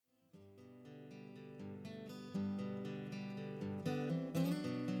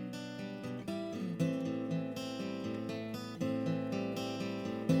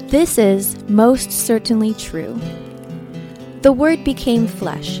This is most certainly true. The Word became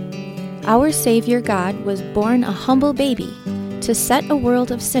flesh. Our Savior God was born a humble baby to set a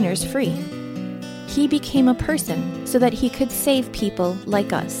world of sinners free. He became a person so that he could save people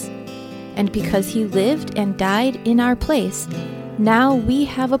like us. And because he lived and died in our place, now we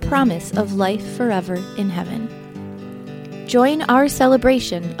have a promise of life forever in heaven. Join our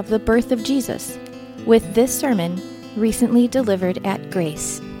celebration of the birth of Jesus with this sermon recently delivered at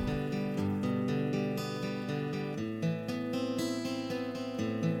Grace.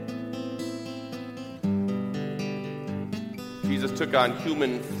 Jesus took on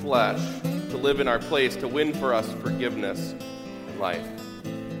human flesh to live in our place, to win for us forgiveness and life.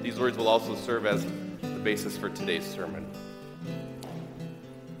 These words will also serve as the basis for today's sermon.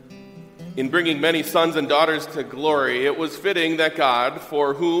 In bringing many sons and daughters to glory, it was fitting that God,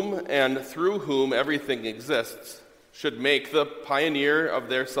 for whom and through whom everything exists, should make the pioneer of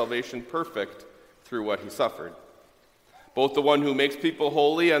their salvation perfect through what he suffered. Both the one who makes people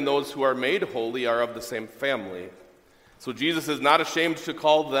holy and those who are made holy are of the same family. So Jesus is not ashamed to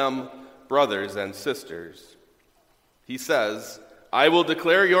call them brothers and sisters. He says, "I will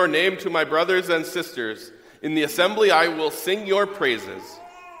declare your name to my brothers and sisters. In the assembly I will sing your praises."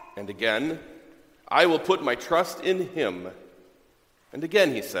 And again, "I will put my trust in him." And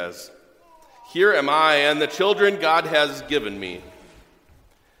again he says, "Here am I and the children God has given me."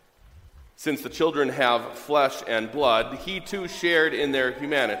 Since the children have flesh and blood, he too shared in their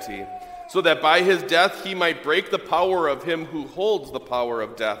humanity, so that by his death he might break the power of him who holds the power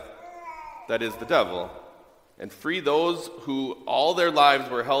of death, that is the devil, and free those who all their lives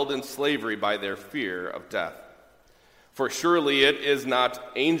were held in slavery by their fear of death. For surely it is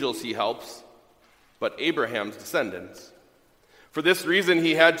not angels he helps, but Abraham's descendants. For this reason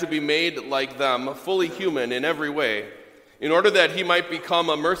he had to be made like them, fully human in every way, in order that he might become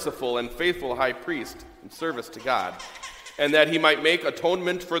a merciful and faithful high priest in service to God, and that he might make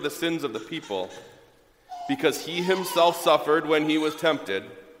atonement for the sins of the people. Because he himself suffered when he was tempted,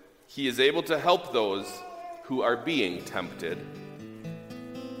 he is able to help those who are being tempted.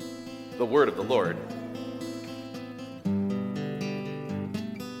 The word of the Lord.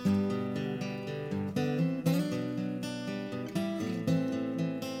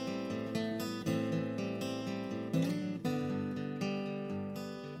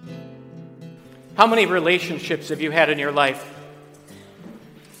 How many relationships have you had in your life?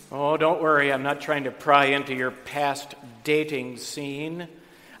 Oh, don't worry, I'm not trying to pry into your past dating scene.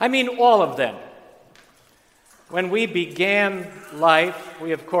 I mean all of them. When we began life,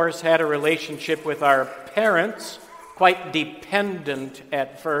 we of course had a relationship with our parents, quite dependent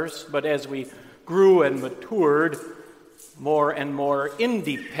at first, but as we grew and matured, more and more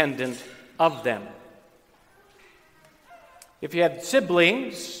independent of them. If you had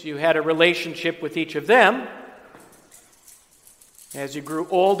siblings, you had a relationship with each of them. As you grew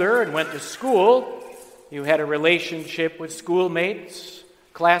older and went to school, you had a relationship with schoolmates,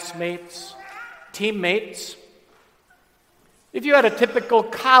 classmates, teammates. If you had a typical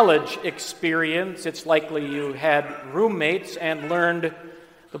college experience, it's likely you had roommates and learned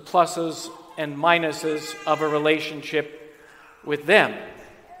the pluses and minuses of a relationship with them.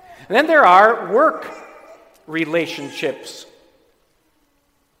 And then there are work relationships.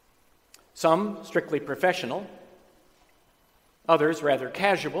 Some strictly professional, others rather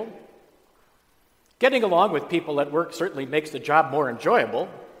casual. Getting along with people at work certainly makes the job more enjoyable.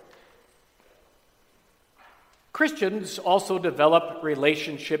 Christians also develop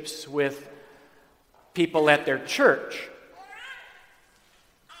relationships with people at their church.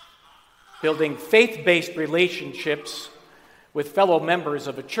 Building faith-based relationships with fellow members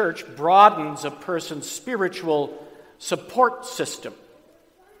of a church broadens a person's spiritual support system.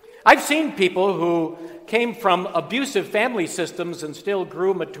 I've seen people who came from abusive family systems and still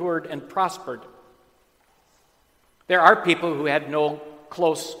grew, matured, and prospered. There are people who had no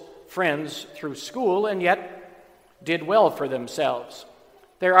close friends through school and yet did well for themselves.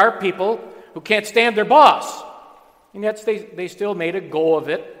 There are people who can't stand their boss, and yet they still made a go of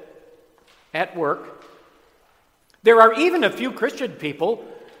it at work. There are even a few Christian people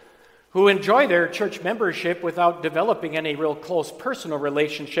who enjoy their church membership without developing any real close personal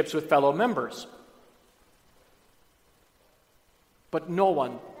relationships with fellow members. But no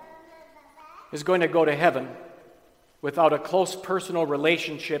one is going to go to heaven without a close personal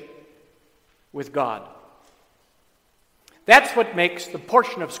relationship with God. That's what makes the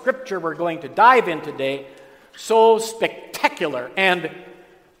portion of Scripture we're going to dive in today so spectacular. And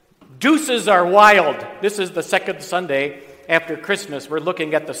deuces are wild. This is the second Sunday after Christmas. We're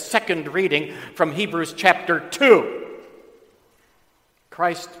looking at the second reading from Hebrews chapter 2.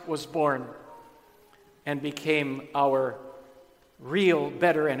 Christ was born and became our real,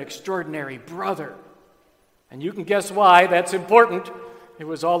 better, and extraordinary brother. And you can guess why that's important. It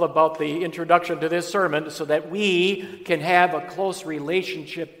was all about the introduction to this sermon so that we can have a close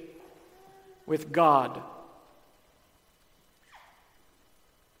relationship with God.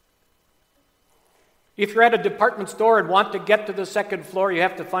 If you're at a department store and want to get to the second floor, you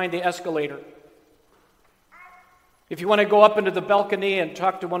have to find the escalator. If you want to go up into the balcony and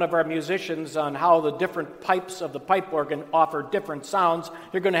talk to one of our musicians on how the different pipes of the pipe organ offer different sounds,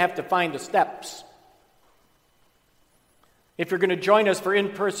 you're going to have to find the steps. If you're going to join us for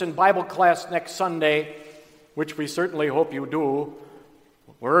in-person Bible class next Sunday, which we certainly hope you do,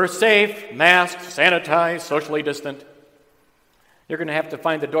 we're safe, masked, sanitized, socially distant. You're going to have to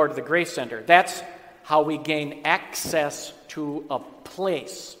find the door to the Grace Center. That's how we gain access to a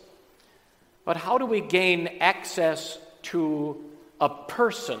place. But how do we gain access to a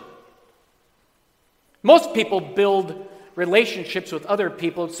person? Most people build relationships with other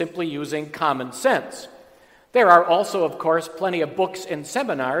people simply using common sense. There are also, of course, plenty of books and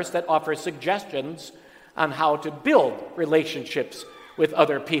seminars that offer suggestions on how to build relationships with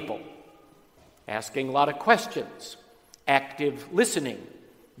other people. Asking a lot of questions, active listening,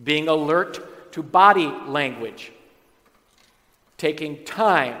 being alert to body language, taking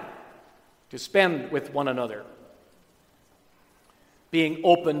time to spend with one another, being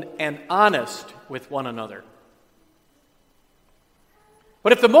open and honest with one another.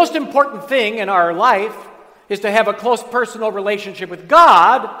 But if the most important thing in our life is to have a close personal relationship with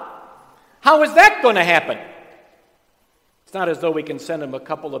God, how is that going to happen? It's not as though we can send him a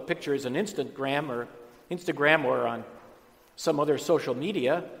couple of pictures on Instagram or on some other social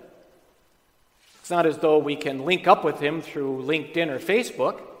media. It's not as though we can link up with him through LinkedIn or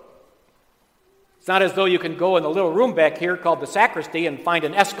Facebook. It's not as though you can go in the little room back here called the sacristy and find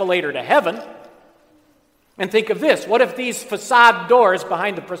an escalator to heaven. And think of this. What if these facade doors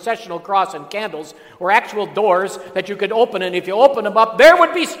behind the processional cross and candles were actual doors that you could open, and if you open them up, there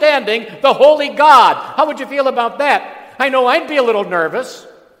would be standing the Holy God? How would you feel about that? I know I'd be a little nervous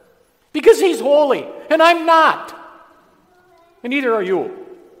because he's holy and I'm not. And neither are you.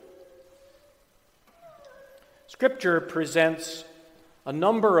 Scripture presents a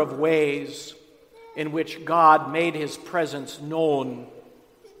number of ways in which God made his presence known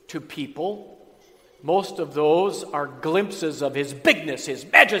to people. Most of those are glimpses of his bigness, his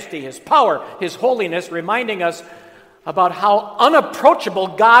majesty, his power, his holiness, reminding us about how unapproachable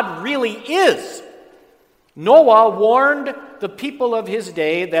God really is. Noah warned the people of his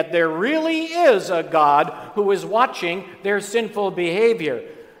day that there really is a God who is watching their sinful behavior.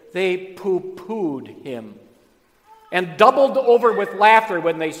 They poo-pooed him and doubled over with laughter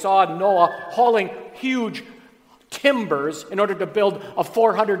when they saw Noah hauling huge timbers in order to build a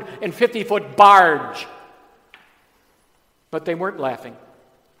 450-foot barge. But they weren't laughing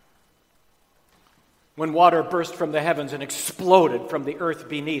when water burst from the heavens and exploded from the earth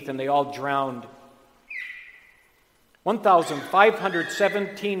beneath, and they all drowned.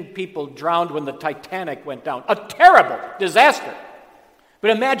 1,517 people drowned when the Titanic went down. A terrible disaster.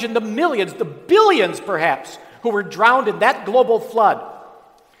 But imagine the millions, the billions perhaps, who were drowned in that global flood.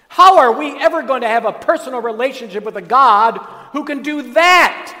 How are we ever going to have a personal relationship with a God who can do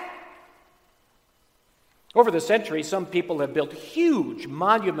that? Over the centuries, some people have built huge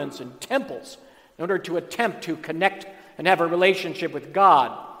monuments and temples in order to attempt to connect and have a relationship with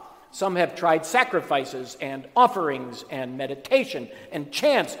God. Some have tried sacrifices and offerings and meditation and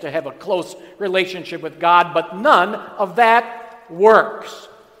chants to have a close relationship with God, but none of that works.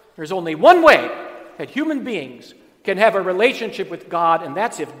 There's only one way that human beings can have a relationship with God, and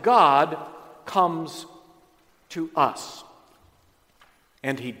that's if God comes to us.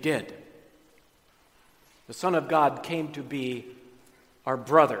 And he did. The Son of God came to be our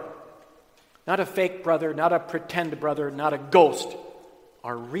brother. Not a fake brother, not a pretend brother, not a ghost.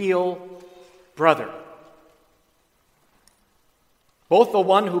 Our real brother. Both the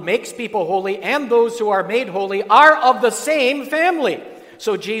one who makes people holy and those who are made holy are of the same family.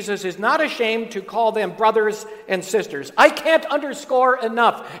 So Jesus is not ashamed to call them brothers and sisters. I can't underscore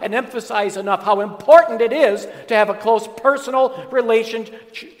enough and emphasize enough how important it is to have a close personal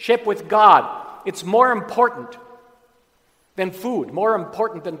relationship with God. It's more important than food, more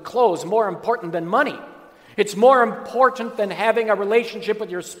important than clothes, more important than money. It's more important than having a relationship with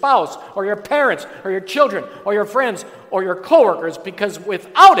your spouse or your parents or your children or your friends or your coworkers, because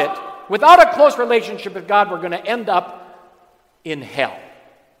without it, without a close relationship with God, we're going to end up in hell.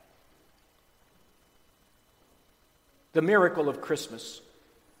 The miracle of Christmas,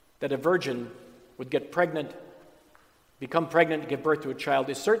 that a virgin would get pregnant become pregnant and give birth to a child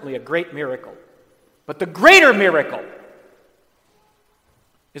is certainly a great miracle. But the greater miracle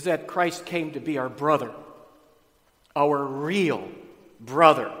is that Christ came to be our brother, our real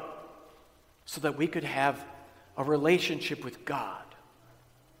brother, so that we could have a relationship with God.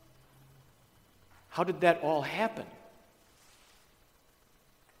 How did that all happen?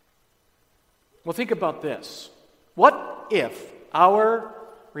 Well, think about this. What if our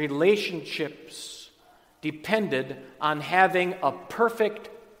relationships depended on having a perfect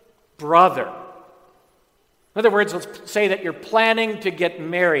brother? In other words, let's say that you're planning to get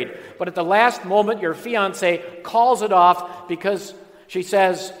married, but at the last moment your fiancé calls it off because she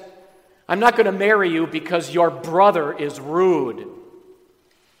says, I'm not going to marry you because your brother is rude.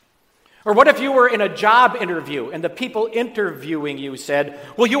 Or what if you were in a job interview and the people interviewing you said,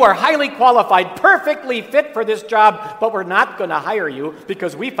 well, you are highly qualified, perfectly fit for this job, but we're not going to hire you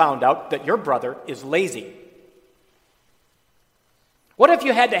because we found out that your brother is lazy. What if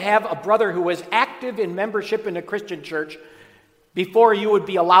you had to have a brother who was active in membership in a Christian church before you would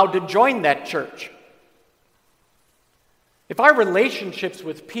be allowed to join that church? If our relationships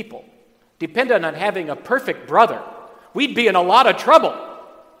with people depended on having a perfect brother, we'd be in a lot of trouble.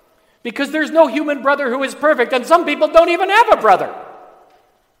 Because there's no human brother who is perfect, and some people don't even have a brother.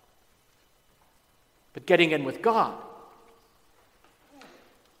 But getting in with God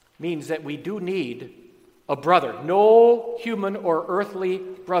means that we do need a brother. No human or earthly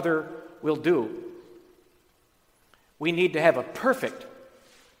brother will do. We need to have a perfect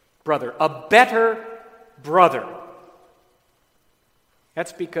brother, a better brother.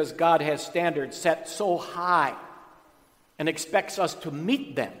 That's because God has standards set so high and expects us to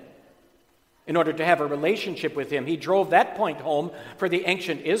meet them in order to have a relationship with Him. He drove that point home for the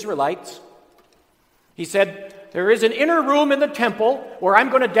ancient Israelites. He said, there is an inner room in the temple where I'm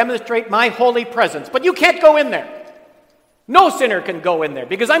going to demonstrate my holy presence, but you can't go in there. No sinner can go in there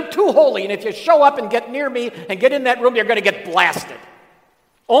because I'm too holy, and if you show up and get near me and get in that room, you're going to get blasted.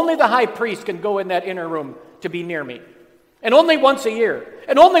 Only the high priest can go in that inner room to be near me, and only once a year,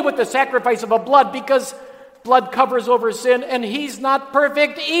 and only with the sacrifice of a blood, because blood covers over sin, and he's not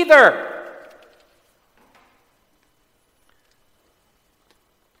perfect either.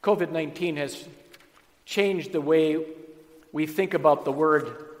 COVID-19 has changed the way we think about the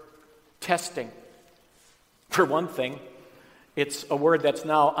word testing. For one thing, it's a word that's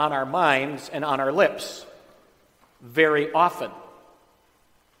now on our minds and on our lips very often.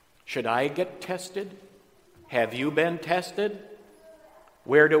 Should I get tested? Have you been tested?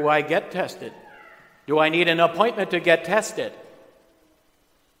 Where do I get tested? Do I need an appointment to get tested?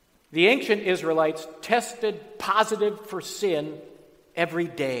 The ancient Israelites tested positive for sin every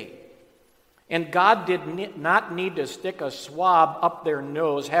day. And God did not need to stick a swab up their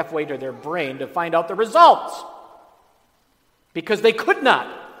nose halfway to their brain to find out the results, because they could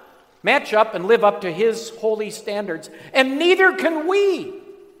not match up and live up to His holy standards, and neither can we.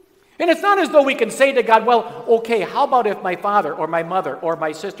 And it's not as though we can say to God, well, okay, how about if my father or my mother or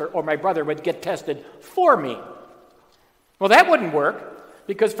my sister or my brother would get tested for me? Well, that wouldn't work.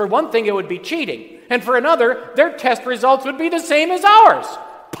 Because for one thing, it would be cheating. And for another, their test results would be the same as ours.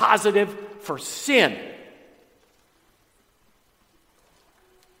 Positive for sin.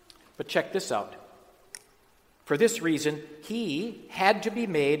 But check this out. For this reason, He had to be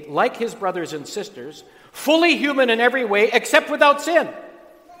made like His brothers and sisters, fully human in every way except without sin,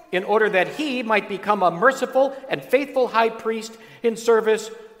 in order that He might become a merciful and faithful high priest in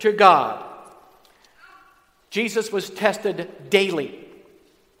service to God. Jesus was tested daily.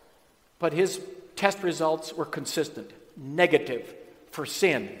 But His test results were consistent, negative for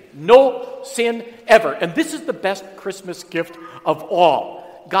sin. No sin ever. And this is the best Christmas gift of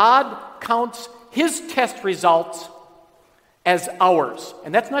all. God counts His test results as ours.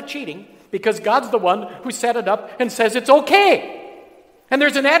 And that's not cheating, because God's the one who set it up and says it's okay. And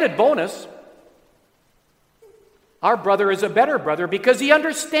there's an added bonus. Our brother is a better brother because he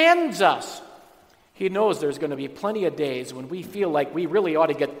understands us. He knows there's going to be plenty of days when we feel like we really ought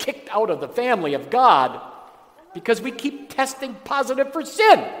to get kicked out of the family of God because we keep testing positive for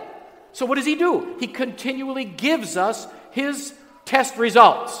sin. So what does He do? He continually gives us His test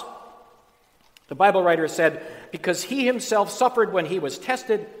results. The Bible writer said, because He Himself suffered when He was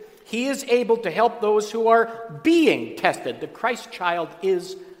tested, He is able to help those who are being tested. The Christ child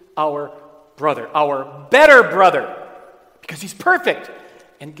is our brother, our better brother, because He's perfect,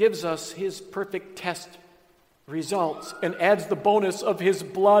 and gives us His perfect test results and adds the bonus of His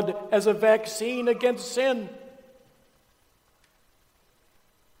blood as a vaccine against sin.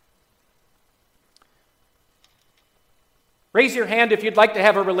 Raise your hand if you'd like to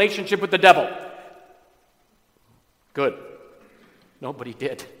have a relationship with the devil. Good. Nobody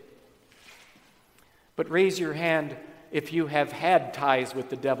did. But raise your hand if you have had ties with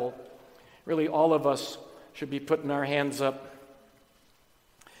the devil. Really, all of us should be putting our hands up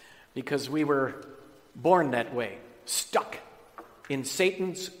because we were born that way, stuck in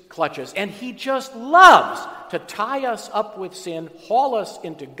Satan's clutches. And he just loves to tie us up with sin, haul us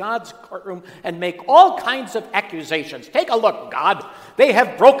into God's courtroom, and make all kinds of accusations. Take a look, God. They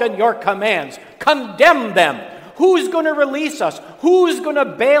have broken your commands. Condemn them. Who's going to release us? Who's going to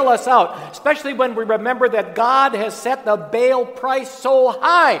bail us out? Especially when we remember that God has set the bail price so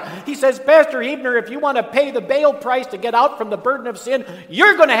high. He says, Pastor Hebner, if you want to pay the bail price to get out from the burden of sin,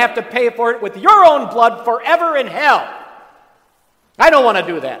 you're going to have to pay for it with your own blood forever in hell. I don't want to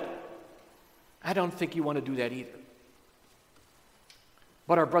do that. I don't think you want to do that either.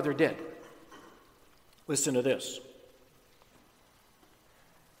 But our brother did. Listen to this.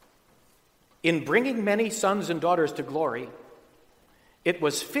 In bringing many sons and daughters to glory, it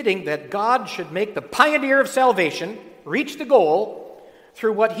was fitting that God should make the pioneer of salvation reach the goal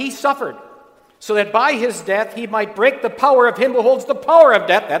through what he suffered, so that by his death he might break the power of him who holds the power of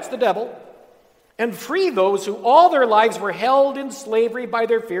death, that's the devil, and free those who all their lives were held in slavery by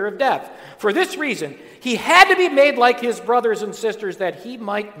their fear of death. For this reason, he had to be made like his brothers and sisters, that he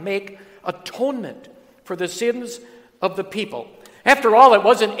might make atonement for the sins of the people. After all, it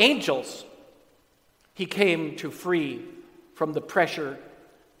wasn't angels he came to free from the pressure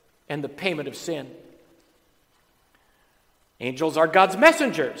and the payment of sin. Angels are God's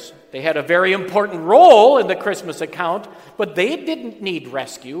messengers. They had a very important role in the Christmas account, but they didn't need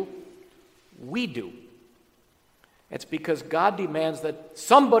rescue. We do. It's because God demands that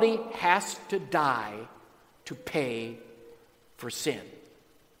somebody has to die to pay for sin.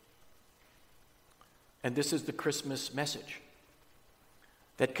 And this is the Christmas message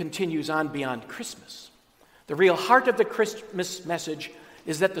that continues on beyond Christmas. The real heart of the Christmas message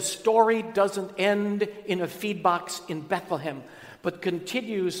is that the story doesn't end in a feed box in Bethlehem, but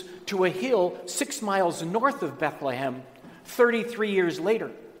continues to a hill 6 miles north of Bethlehem 33 years later.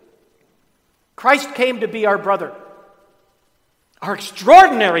 Christ came to be our brother, our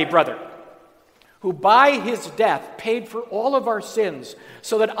extraordinary brother, who by his death paid for all of our sins,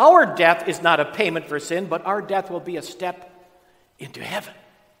 so that our death is not a payment for sin, but our death will be a step into heaven.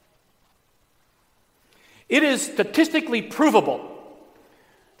 It is statistically provable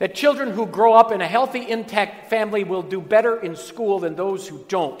that children who grow up in a healthy, intact family will do better in school than those who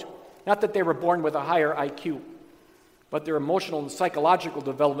don't. Not that they were born with a higher IQ, but their emotional and psychological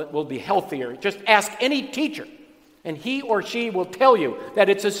development will be healthier. Just ask any teacher, and he or she will tell you that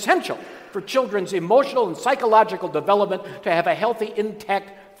it's essential for children's emotional and psychological development to have a healthy,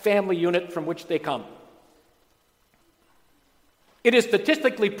 intact family unit from which they come. It is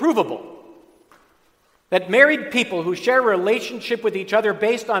statistically provable that married people who share a relationship with each other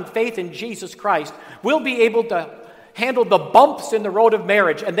based on faith in Jesus Christ will be able to handle the bumps in the road of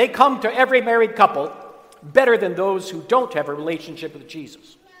marriage, and they come to every married couple better than those who don't have a relationship with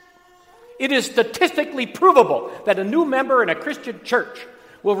Jesus. It is statistically provable that a new member in a Christian church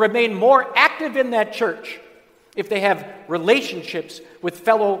will remain more active in that church if they have relationships with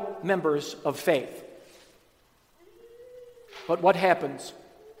fellow members of faith. But what happens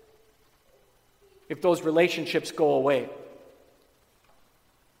if those relationships go away?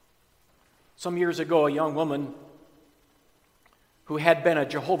 Some years ago, a young woman who had been a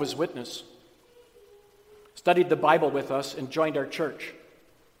Jehovah's Witness studied the Bible with us and joined our church.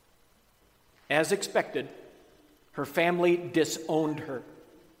 As expected, her family disowned her.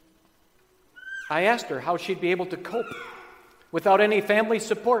 I asked her how she'd be able to cope without any family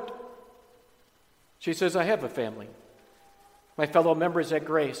support. She says, I have a family. My fellow members at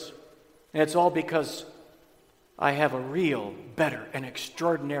Grace. And it's all because I have a real, better, and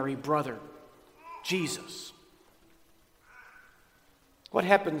extraordinary brother, Jesus. What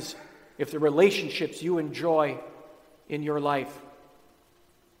happens if the relationships you enjoy in your life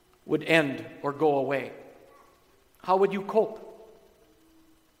would end or go away? How would you cope?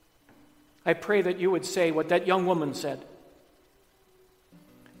 I pray that you would say what that young woman said.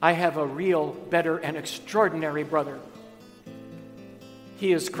 I have a real, better, and extraordinary brother.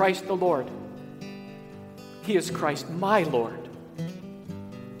 He is Christ the Lord. He is Christ my Lord.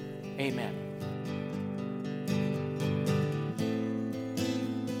 Amen.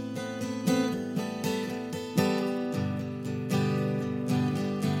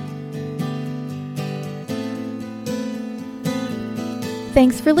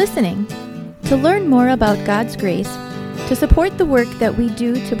 Thanks for listening. To learn more about God's grace, to support the work that we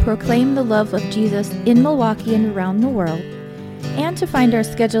do to proclaim the love of Jesus in Milwaukee and around the world, and to find our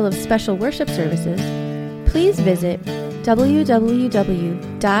schedule of special worship services, please visit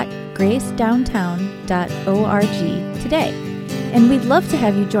www.gracedowntown.org today, and we'd love to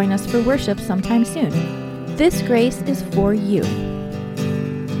have you join us for worship sometime soon. This grace is for you.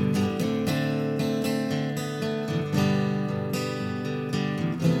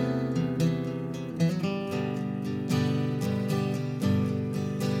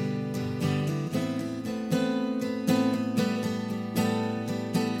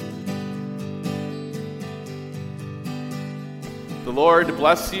 The Lord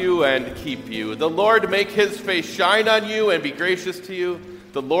bless you and keep you. The Lord make his face shine on you and be gracious to you.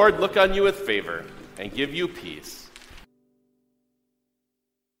 The Lord look on you with favor and give you peace.